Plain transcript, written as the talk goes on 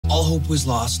all hope was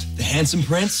lost, the handsome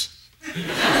prince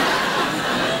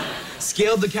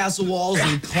scaled the castle walls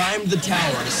and climbed the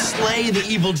tower to slay the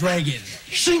evil dragon.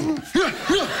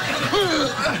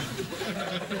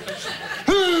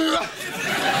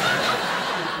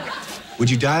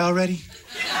 Would you die already?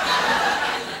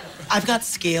 I've got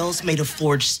scales made of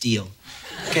forged steel.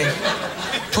 Okay?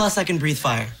 Plus, I can breathe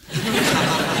fire.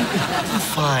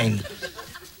 Fine.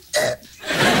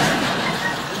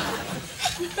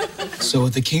 So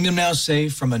with the kingdom now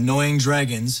safe from annoying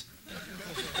dragons,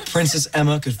 Princess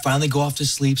Emma could finally go off to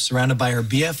sleep surrounded by her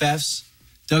BFFs,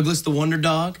 Douglas the Wonder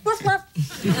Dog,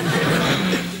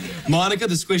 Monica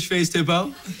the Squish-Faced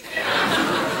Hippo,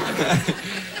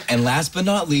 and last but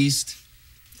not least,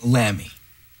 Lammy.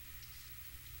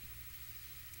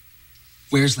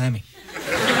 Where's Lammy?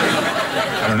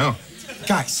 I don't know.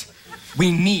 Guys,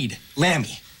 we need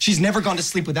Lammy. She's never gone to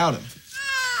sleep without him.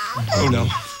 Oh, no.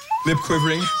 Lip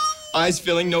quivering, eyes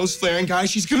filling, nose flaring. Guys,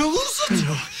 she's gonna lose it.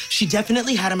 No, she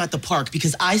definitely had him at the park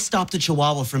because I stopped the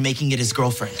Chihuahua from making it his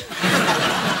girlfriend.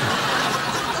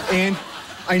 And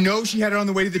I know she had it on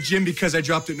the way to the gym because I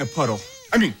dropped it in a puddle.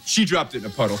 I mean, she dropped it in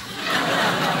a puddle.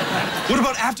 What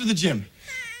about after the gym?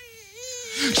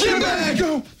 Gym bag!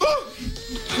 Go! Oh.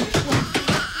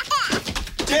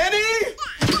 Danny!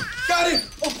 Got it!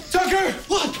 Oh, Tucker!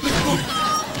 What?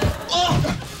 Oh,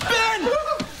 Ben!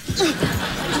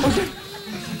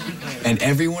 And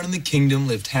everyone in the kingdom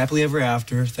lived happily ever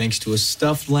after thanks to a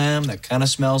stuffed lamb that kind of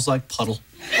smells like puddle.